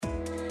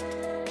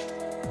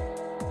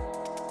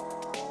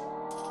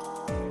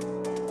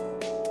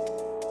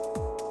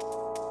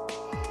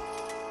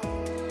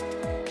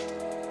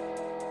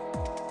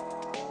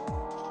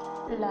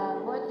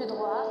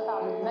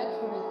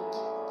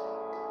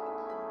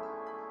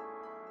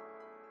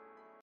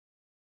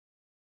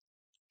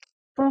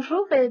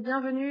Bonjour et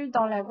bienvenue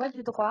dans La Voix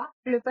du droit,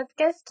 le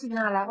podcast qui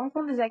vient à la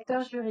rencontre des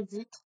acteurs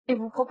juridiques et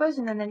vous propose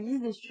une analyse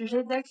des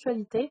sujets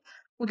d'actualité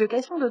ou de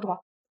questions de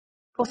droit.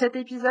 Pour cet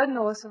épisode,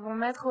 nous recevons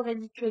Me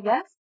Aurélie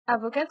THUEGAZ,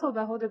 avocate au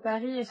barreau de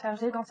Paris et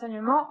chargée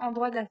d'enseignement en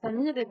droit de la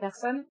famille et des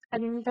personnes à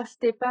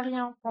l'université Paris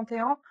 1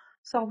 Panthéon,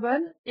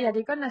 Sorbonne et à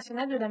l'École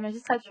nationale de la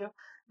magistrature.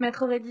 Me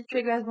Aurélie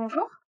THUEGAZ,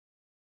 bonjour.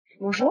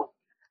 Bonjour.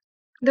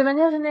 De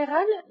manière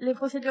générale, les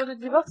procédures de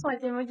divorce ont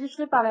été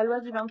modifiées par la loi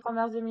du 23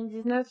 mars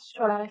 2019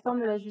 sur la réforme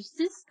de la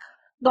justice.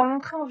 Dans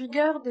l'entrée en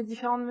vigueur des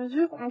différentes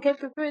mesures ont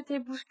quelque peu été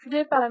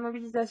bousculées par la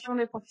mobilisation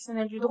des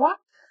professionnels du droit,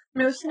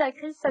 mais aussi la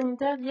crise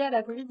sanitaire liée à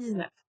la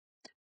Covid-19.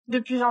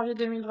 Depuis janvier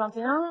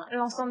 2021,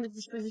 l'ensemble des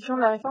dispositions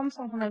de la réforme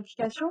sont en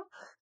application,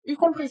 y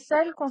compris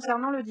celles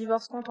concernant le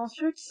divorce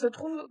contentieux qui se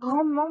trouvent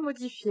grandement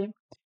modifiées.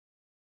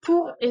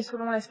 Pour, et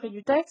selon l'esprit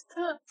du texte,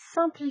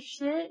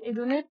 simplifier et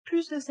donner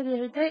plus de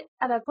célérité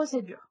à la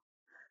procédure.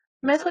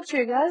 Maître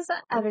THUEGAZ,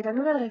 avec la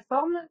nouvelle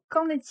réforme,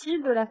 qu'en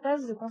est-il de la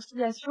phase de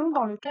conciliation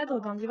dans le cadre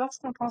d'un divorce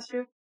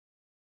contentieux?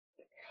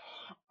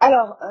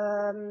 Alors,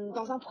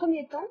 dans un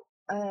premier temps,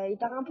 il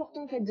paraît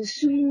important en fait de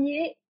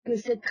souligner que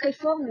cette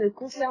réforme ne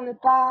concerne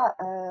pas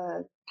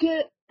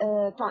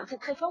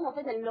cette réforme en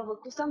fait, elle ne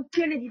concerne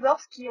que les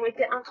divorces qui ont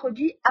été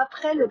introduits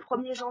après le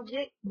 1er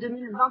janvier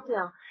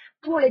 2021.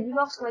 Pour les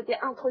divorces qui ont été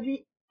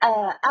introduits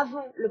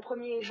avant le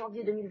 1er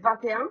janvier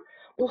 2021,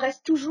 on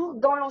reste toujours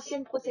dans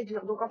l'ancienne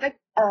procédure. Donc en fait,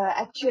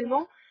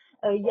 actuellement,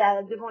 il y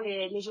a devant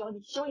les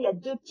juridictions, il y a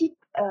deux types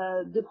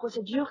de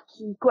procédures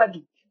qui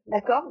cohabitent.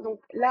 D'accord.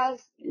 Donc là,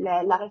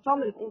 la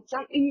réforme elle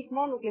contient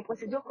uniquement donc les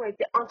procédures qui ont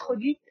été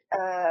introduites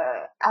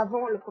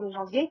avant le 1er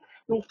janvier.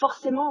 Donc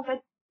forcément, en fait,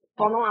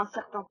 pendant un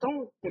certain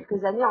temps,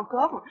 quelques années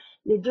encore,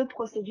 les deux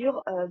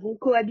procédures vont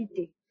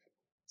cohabiter.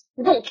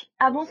 Donc,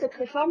 avant cette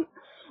réforme,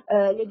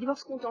 le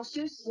divorce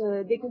contentieux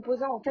se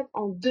décomposait en fait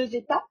en deux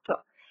étapes.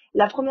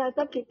 La première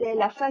étape qui était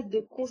la phase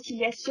de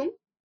conciliation,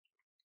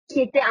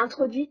 qui était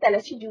introduite à la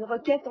suite d'une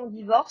requête en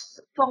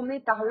divorce formée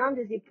par l'un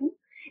des époux.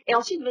 Et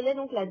ensuite venait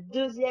donc la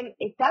deuxième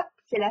étape,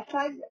 c'est la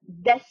phase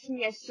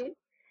d'assignation,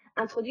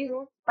 introduite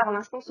donc par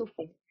l'instance au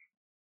fond.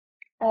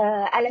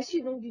 À la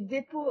suite donc du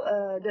dépôt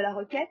de la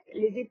requête,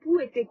 les époux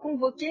étaient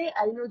convoqués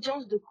à une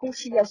audience de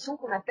conciliation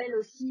qu'on appelle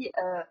aussi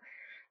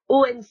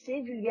ONC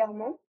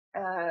vulgairement,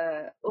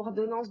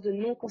 ordonnance de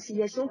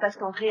non-conciliation, parce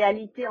qu'en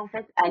réalité, en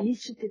fait, à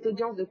l'issue de cette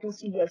audience de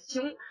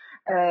conciliation,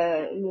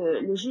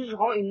 le juge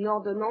rend une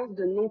ordonnance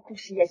de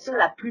non-conciliation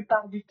la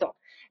plupart du temps.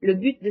 Le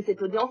but de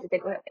cette audience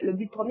le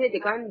but premier était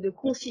quand même de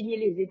concilier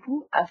les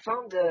époux afin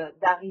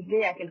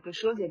d'arriver à quelque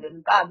chose et de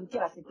ne pas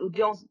aboutir à cette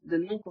audience de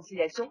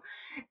non-conciliation,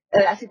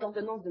 à cette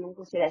ordonnance de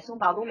non-conciliation,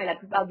 pardon, mais la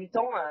plupart du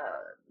temps,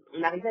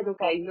 on arrivait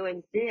donc à une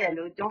ONC,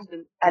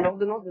 à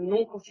l'ordonnance de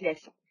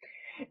non-conciliation.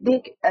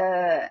 Donc,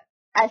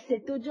 à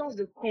cette audience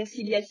de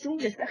conciliation,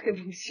 j'espère que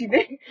vous me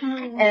suivez,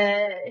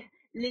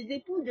 les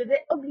époux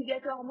devaient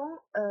obligatoirement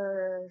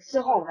se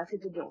rendre à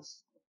cette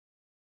audience.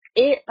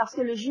 Et parce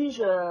que le juge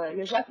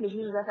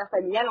des affaires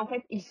familiales, en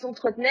fait, il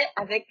s'entretenait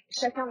avec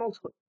chacun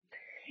d'entre eux.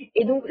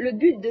 Et donc, le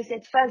but de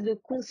cette phase de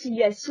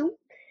conciliation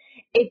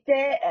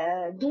était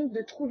donc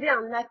de trouver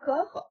un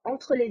accord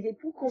entre les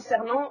époux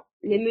concernant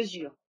les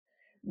mesures.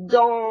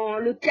 Dans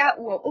le cas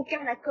où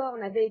aucun accord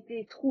n'avait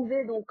été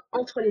trouvé donc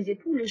entre les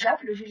époux, le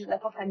juge des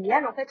affaires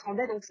familiales, en fait,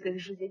 rendait donc ce que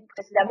je vous ai dit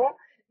précédemment,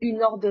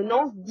 une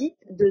ordonnance dite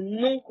de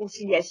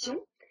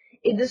non-conciliation.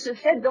 Et de ce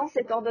fait, dans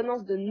cette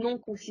ordonnance de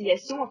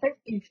non-conciliation, en fait,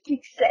 il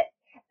fixait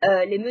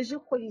les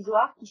mesures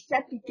provisoires qui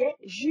s'appliquaient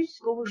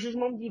jusqu'au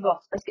jugement de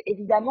divorce. Parce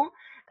qu'évidemment,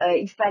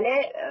 il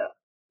fallait,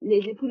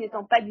 les époux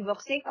n'étant pas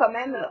divorcés, quand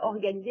même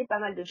organiser pas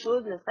mal de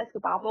choses, ne serait-ce que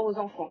par rapport aux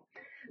enfants.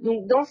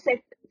 Donc, dans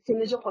ces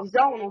mesures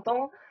provisoires, on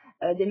entend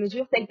des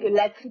mesures telles que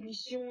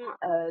l'attribution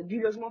du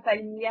logement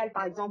familial,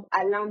 par exemple,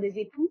 à l'un des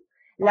époux,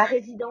 la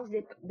résidence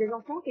des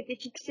enfants qui était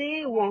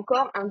fixée, ou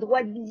encore un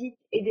droit de visite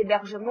et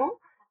d'hébergement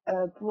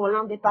pour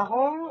l'un des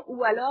parents,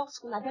 ou alors ce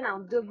qu'on appelle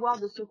un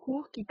devoir de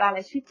secours qui par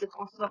la suite se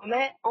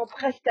transformait en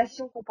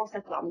prestation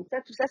compensatoire. Donc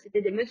ça, tout ça,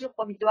 c'était des mesures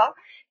provisoires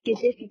qui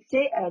étaient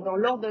fixées dans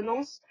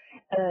l'ordonnance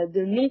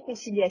de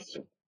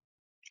non-conciliation.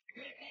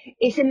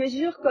 Et ces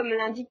mesures, comme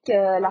l'indique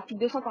l'article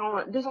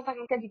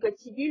 254 du Code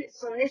civil,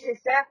 sont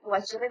nécessaires pour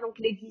assurer donc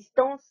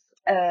l'existence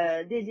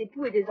des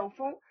époux et des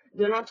enfants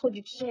de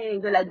l'introduction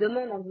de la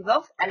demande en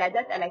divorce à la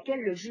date à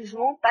laquelle le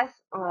jugement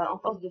passe en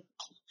force de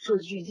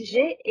chose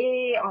jugée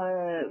et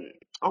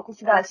en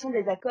considération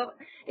des accords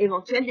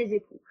éventuels des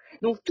époux.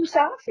 Donc tout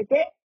ça,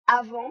 c'était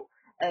avant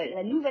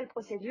la nouvelle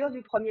procédure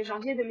du 1er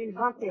janvier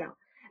 2021.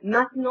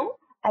 Maintenant,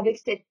 avec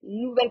cette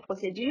nouvelle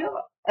procédure,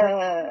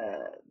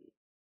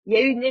 il y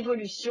a eu une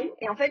évolution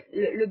et en fait,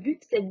 le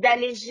but, c'est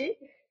d'alléger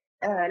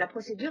la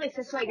procédure et que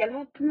ce soit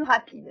également plus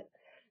rapide.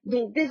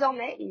 Donc,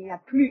 désormais, il n'y a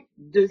plus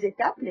deux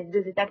étapes, les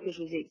deux étapes que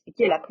je vous ai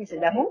expliquées là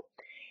précédemment.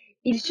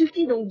 Il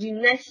suffit donc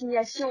d'une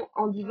assignation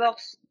en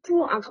divorce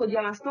pour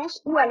introduire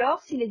l'instance ou alors,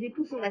 si les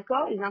époux sont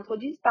d'accord, ils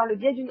introduisent par le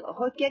biais d'une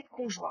requête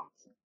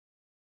conjointe.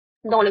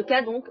 Dans le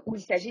cas donc où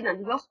il s'agit d'un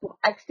divorce pour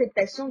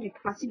acceptation du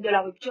principe de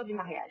la rupture du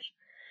mariage.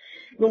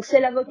 Donc c'est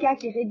l'avocat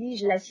qui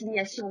rédige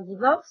l'assignation au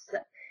divorce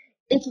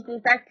et qui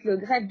contacte le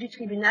greffe du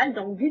tribunal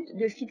dans le but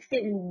de fixer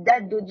une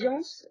date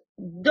d'audience,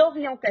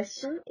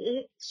 d'orientation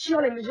et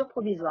sur les mesures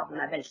provisoires, on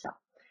appelle ça.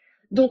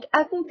 Donc,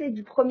 à compter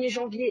du 1er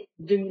janvier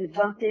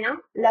 2021,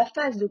 la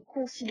phase de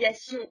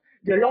conciliation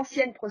de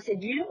l'ancienne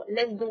procédure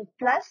laisse donc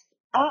place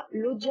à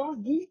l'audience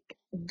dite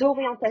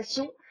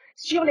d'orientation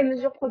sur les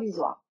mesures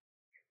provisoires.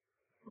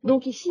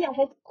 Donc ici, en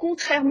fait,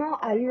 contrairement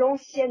à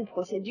l'ancienne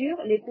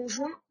procédure, les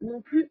conjoints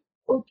n'ont plus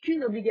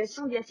aucune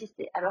obligation d'y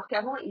assister. Alors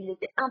qu'avant, il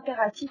était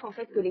impératif, en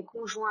fait, que les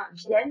conjoints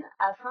viennent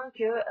afin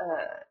que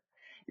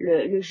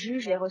le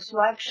juge les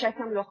reçoive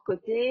chacun de leur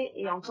côté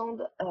et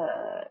entende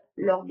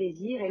leurs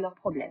désirs et leurs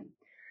problèmes.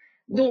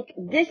 Donc,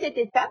 dès cette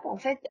étape, en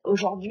fait,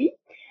 aujourd'hui,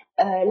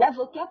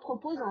 l'avocat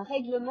propose un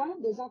règlement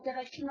des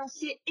intérêts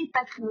financiers et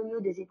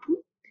patrimoniaux des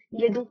époux.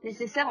 Il est donc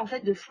nécessaire, en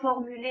fait, de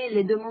formuler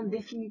les demandes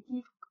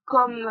définitives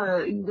comme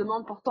une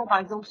demande portant, par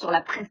exemple, sur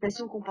la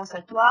prestation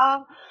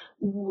compensatoire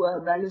ou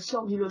le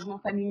sort du logement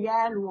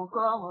familial ou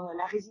encore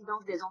la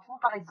résidence des enfants,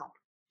 par exemple.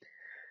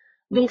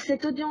 Donc,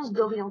 cette audience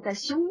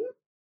d'orientation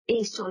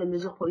et sur les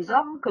mesures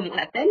provisoires, comme on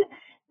l'appelle,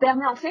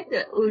 permet en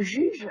fait au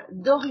juge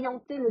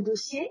d'orienter le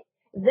dossier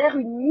vers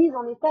une mise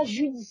en état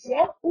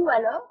judiciaire ou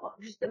alors,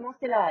 justement,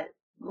 c'est la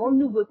grande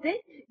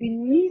nouveauté,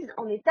 une mise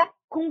en état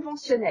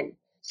conventionnel,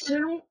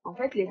 selon en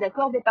fait les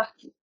accords des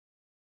parties.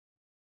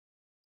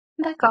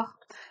 D'accord.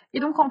 Et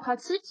donc en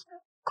pratique,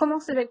 comment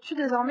s'effectue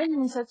désormais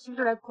l'initiative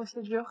de la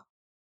procédure?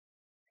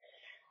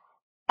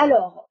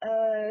 Alors,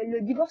 le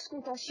divorce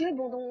contentieux,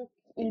 bon, donc,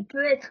 il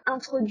peut être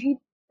introduit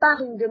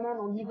par une demande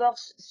en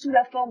divorce sous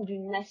la forme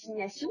d'une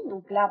assignation,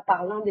 donc là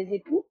par l'un des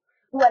époux,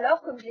 ou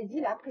alors, comme je l'ai dit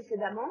là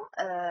précédemment,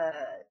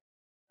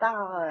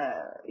 par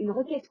une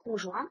requête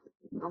conjointe,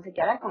 dans ces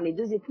cas-là, quand les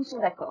deux époux sont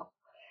d'accord.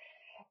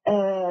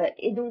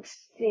 Et donc,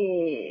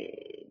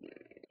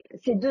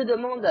 ces deux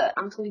demandes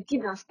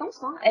introductives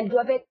d'instance, hein, elles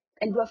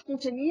doivent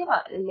contenir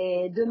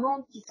les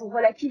demandes qui sont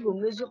relatives aux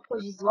mesures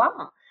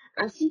provisoires,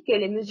 ainsi que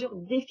les mesures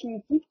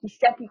définitives qui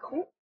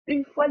s'appliqueront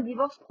une fois le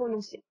divorce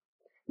prononcé.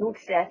 Donc,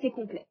 c'est assez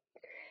complet.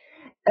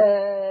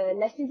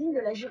 La saisine de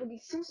la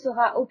juridiction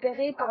sera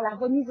opérée par la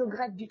remise au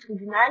greffe du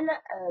tribunal,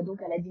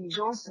 donc à la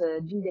diligence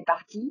d'une des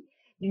parties,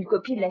 d'une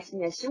copie de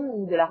l'assignation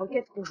ou de la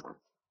requête conjointe.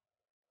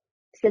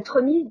 Cette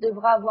remise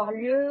devra avoir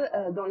lieu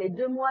dans les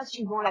 2 mois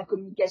suivant la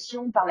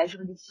communication par la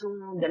juridiction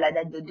de la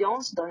date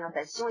d'audience,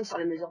 d'orientation et sur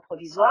les mesures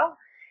provisoires,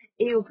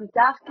 et au plus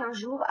tard 15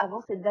 jours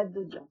avant cette date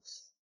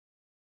d'audience.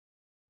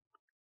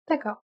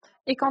 D'accord.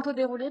 Et quant au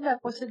déroulé de la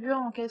procédure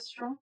en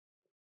question?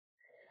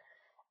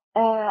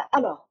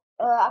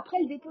 Après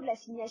le dépôt de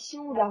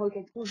l'assignation ou de la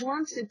requête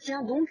conjointe, se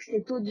tient donc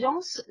cette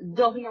audience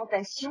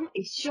d'orientation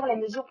et sur les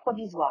mesures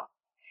provisoires.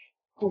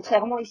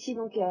 Contrairement ici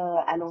donc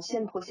à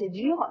l'ancienne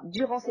procédure,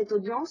 durant cette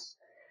audience,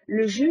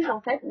 le juge en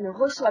fait ne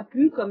reçoit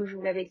plus, comme je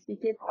vous l'avais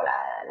expliqué pour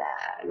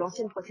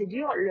l'ancienne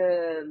procédure,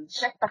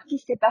 chaque partie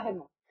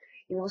séparément.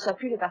 Il ne reçoit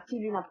plus les parties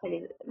l'une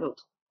après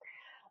l'autre.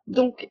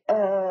 Donc,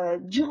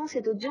 durant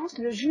cette audience,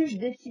 le juge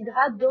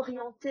décidera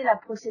d'orienter la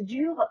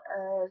procédure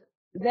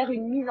vers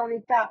une mise en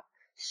état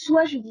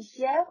soit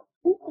judiciaire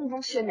ou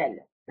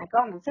conventionnelle.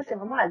 D'accord? Donc ça, c'est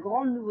vraiment la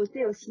grande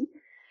nouveauté aussi.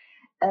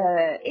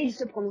 Et il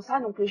se prononcera,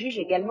 donc le juge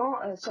également,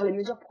 sur les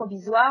mesures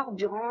provisoires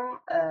durant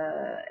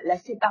la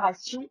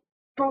séparation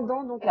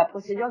pendant donc la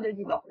procédure de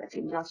divorce. Parce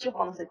que bien sûr,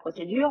 pendant cette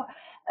procédure,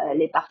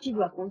 les parties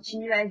doivent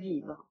continuer à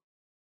vivre.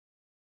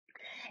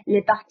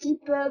 Les parties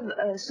peuvent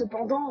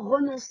cependant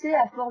renoncer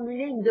à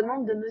formuler une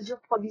demande de mesures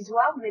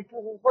provisoires, mais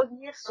pourront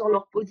revenir sur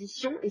leur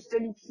position et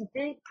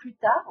solliciter plus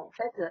tard, en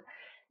fait,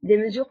 des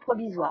mesures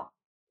provisoires.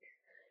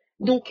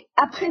 Donc,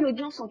 après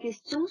l'audience en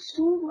question,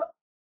 s'ouvre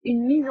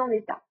une mise en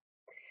état.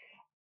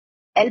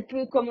 Elle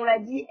peut, comme on l'a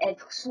dit,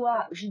 être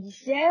soit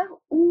judiciaire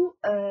ou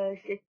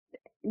cette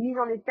mise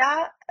en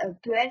état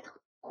peut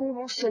être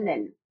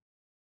conventionnelle.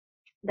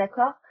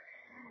 D'accord?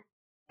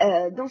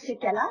 Dans ces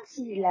cas-là,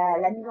 si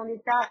la mise en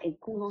état est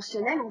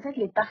conventionnelle, en fait,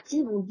 les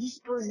parties vont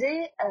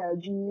disposer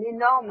d'une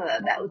énorme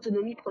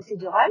autonomie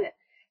procédurale.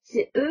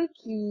 C'est eux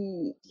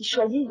qui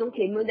choisissent donc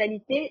les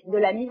modalités de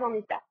la mise en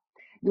état.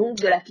 Donc,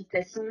 de la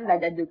fixation de la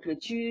date de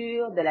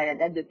clôture, de la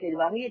date de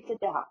plaidoirie, etc.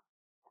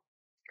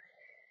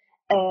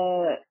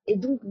 Et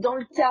donc, dans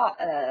le cas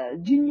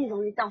d'une mise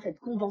en état en fait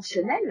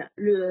conventionnelle,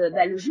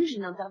 le juge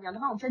il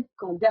n'interviendra en fait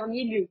qu'en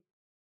dernier lieu.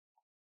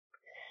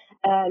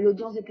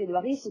 L'audience de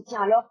plaidoirie se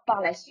tient alors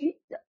par la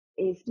suite,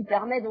 et ce qui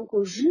permet donc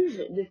au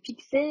juge de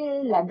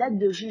fixer la date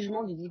de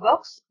jugement du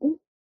divorce,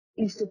 où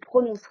il se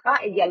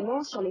prononcera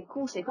également sur les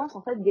conséquences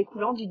en fait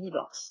découlant du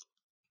divorce.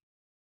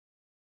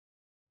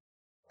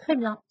 Très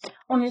bien.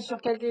 On est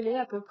sur quel délai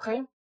à peu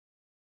près?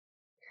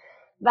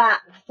 Bah,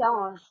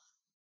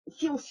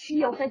 si on se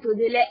fie en fait au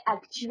délai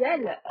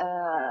actuel,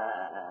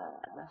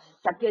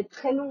 ça peut être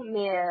très long,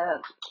 mais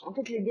en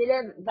fait les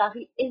délais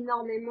varient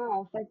énormément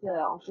en fait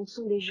en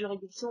fonction des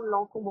juridictions, de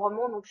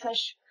l'encombrement. Donc ça,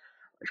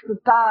 je peux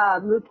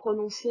pas me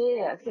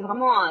prononcer. C'est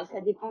vraiment,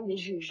 ça dépend des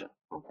juges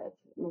en fait.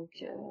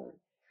 Donc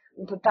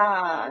on peut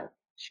pas,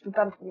 je peux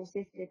pas me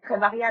prononcer. C'est très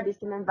variable et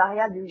c'est même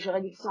variable d'une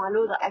juridiction à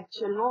l'autre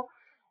actuellement.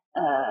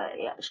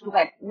 Je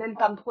pourrais même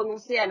pas me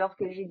prononcer alors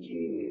que j'ai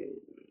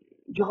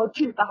du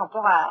recul par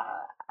rapport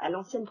à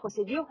l'ancienne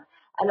procédure.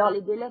 Alors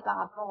les délais par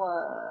rapport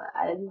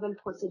à la nouvelle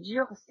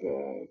procédure,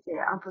 c'est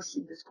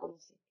impossible de se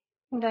prononcer.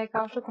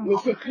 D'accord, je Mais comprends.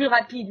 c'est plus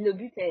rapide, le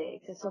but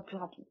est que ce soit plus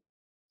rapide.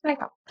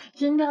 D'accord.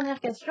 J'ai une dernière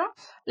question.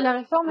 La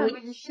réforme a Oui.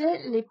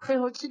 modifié les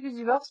prérequis du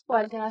divorce pour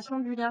altération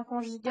du lien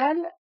conjugal.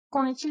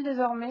 Qu'en est-il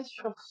désormais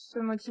sur ce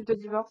motif de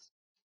divorce?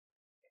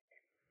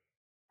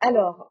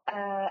 Alors,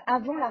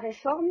 avant la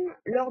réforme,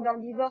 lors d'un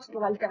divorce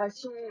pour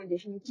altération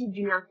définitive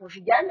du lien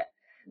conjugal,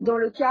 dans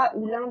le cas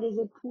où l'un des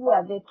époux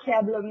avait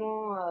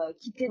préalablement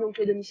quitté donc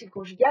le domicile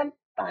conjugal,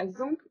 par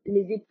exemple,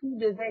 les époux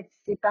devaient être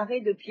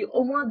séparés depuis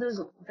au moins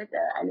 2 ans. En fait,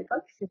 à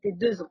l'époque, c'était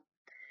 2 ans.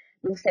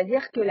 Donc,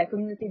 c'est-à-dire que la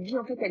communauté de vie,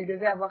 en fait, elle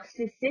devait avoir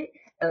cessé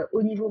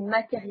au niveau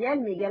matériel,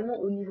 mais également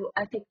au niveau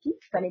affectif.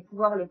 Il fallait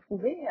pouvoir le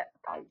prouver,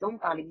 par exemple,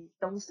 par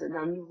l'existence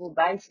d'un nouveau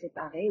bail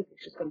séparé ou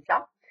quelque chose comme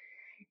ça.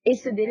 Et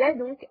ce délai,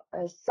 donc,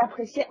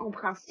 s'appréciait en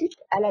principe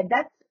à la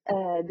date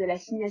de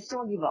l'assignation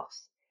au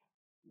divorce.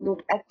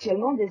 Donc,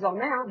 actuellement,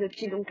 désormais,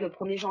 depuis donc, le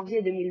 1er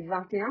janvier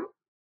 2021,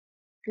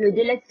 le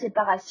délai de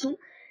séparation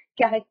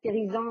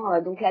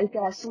caractérisant donc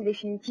l'altération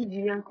définitive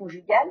du lien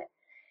conjugal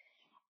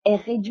est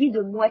réduit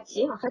de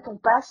moitié. En fait, on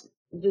passe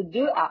de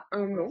 2 à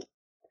 1 an.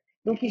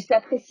 Donc, il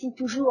s'apprécie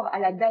toujours à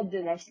la date de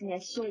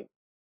l'assignation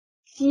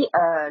si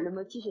le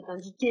motif est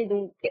indiqué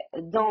donc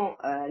dans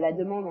la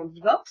demande en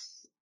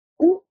divorce,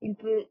 ou il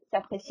peut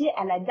s'apprécier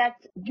à la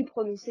date du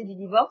prononcé du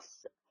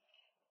divorce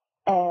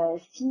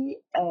si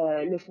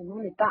le fondement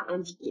n'est pas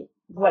indiqué.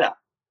 Voilà.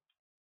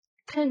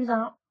 Très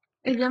bien.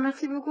 Eh bien,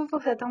 merci beaucoup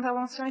pour cette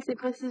intervention et ces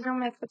précisions,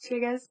 maître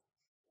THUEGAZ.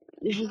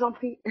 Je vous en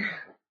prie.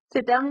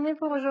 C'est terminé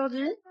pour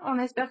aujourd'hui. On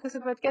espère que ce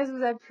podcast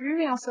vous a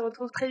plu et on se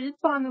retrouve très vite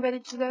pour un nouvel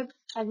épisode.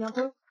 À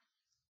bientôt.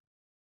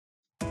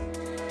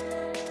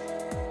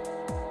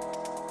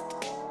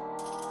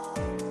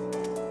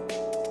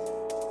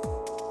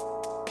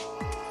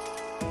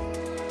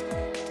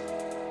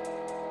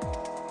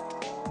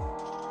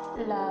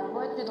 La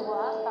voix du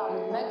droit par Me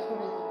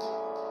Aurélie